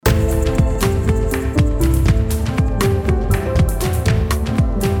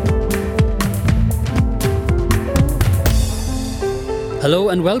Hello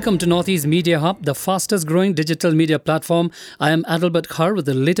and welcome to Northeast Media Hub, the fastest growing digital media platform. I am Adalbert Khar with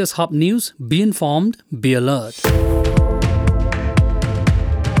the latest Hub news. Be informed, be alert.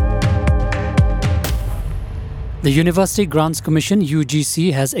 The University Grants Commission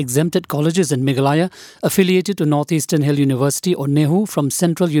 (UGC) has exempted colleges in Meghalaya affiliated to Northeastern Hill University or NEHU from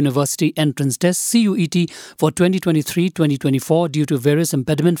Central University Entrance Test (CUET) for 2023-2024 due to various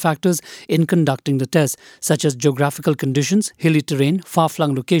impediment factors in conducting the test, such as geographical conditions, hilly terrain,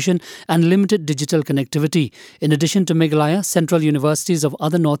 far-flung location, and limited digital connectivity. In addition to Meghalaya, central universities of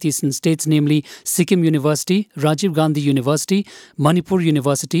other northeastern states, namely Sikkim University, Rajiv Gandhi University, Manipur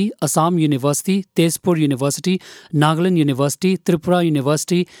University, Assam University, Tezpur University, Nagaland University, Tripura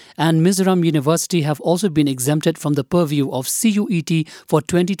University and Mizoram University have also been exempted from the purview of CUET for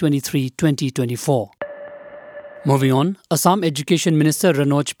 2023-2024. Moving on, Assam Education Minister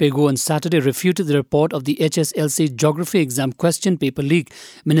Ranoj Pegu on Saturday refuted the report of the HSLC Geography exam question paper leak.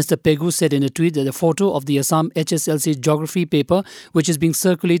 Minister Pegu said in a tweet that the photo of the Assam HSLC Geography paper, which is being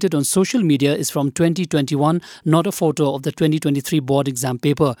circulated on social media, is from 2021, not a photo of the 2023 board exam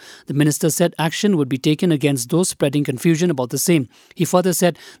paper. The minister said action would be taken against those spreading confusion about the same. He further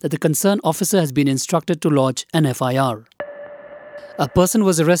said that the concerned officer has been instructed to lodge an FIR. A person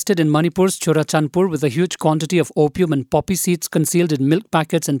was arrested in Manipur's Chorachandpur with a huge quantity of opium and poppy seeds concealed in milk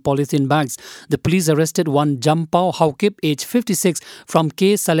packets and polythene bags. The police arrested one Jampao Haukip, aged 56, from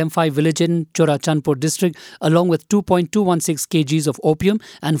K. Salemphai village in Chorachandpur district, along with 2.216 kgs of opium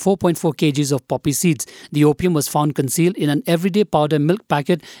and 4.4 kgs of poppy seeds. The opium was found concealed in an everyday powder milk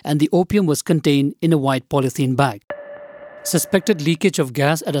packet and the opium was contained in a white polythene bag. Suspected leakage of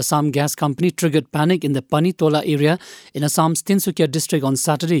gas at Assam Gas Company triggered panic in the Panitola area in Assam's Tinsukia district on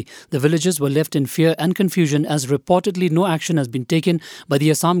Saturday. The villagers were left in fear and confusion as reportedly no action has been taken by the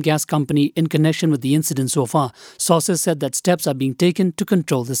Assam Gas Company in connection with the incident so far. Sources said that steps are being taken to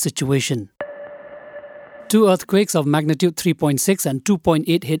control the situation. Two earthquakes of magnitude 3.6 and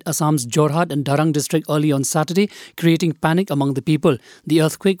 2.8 hit Assam's Jorhat and Dharang district early on Saturday, creating panic among the people. The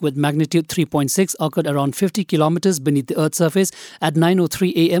earthquake with magnitude 3.6 occurred around 50 kilometers beneath the Earth's surface at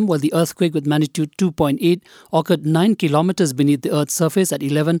 9:03 a.m., while the earthquake with magnitude 2.8 occurred 9 kilometers beneath the Earth's surface at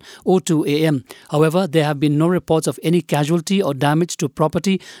 11:02 a.m. However, there have been no reports of any casualty or damage to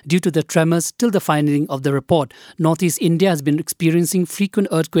property due to the tremors till the finding of the report. Northeast India has been experiencing frequent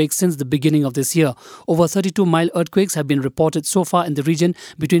earthquakes since the beginning of this year. Over 32-mile earthquakes have been reported so far in the region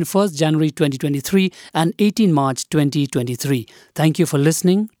between 1st January 2023 and 18 March 2023. Thank you for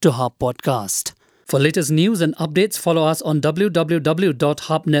listening to Hub Podcast. For latest news and updates, follow us on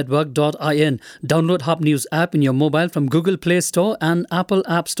www.hubnetwork.in. Download Hub News app in your mobile from Google Play Store and Apple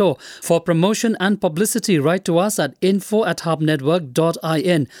App Store. For promotion and publicity, write to us at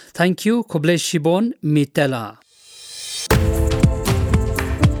info@hubnetwork.in. Thank you. Koble Shibon Mitela.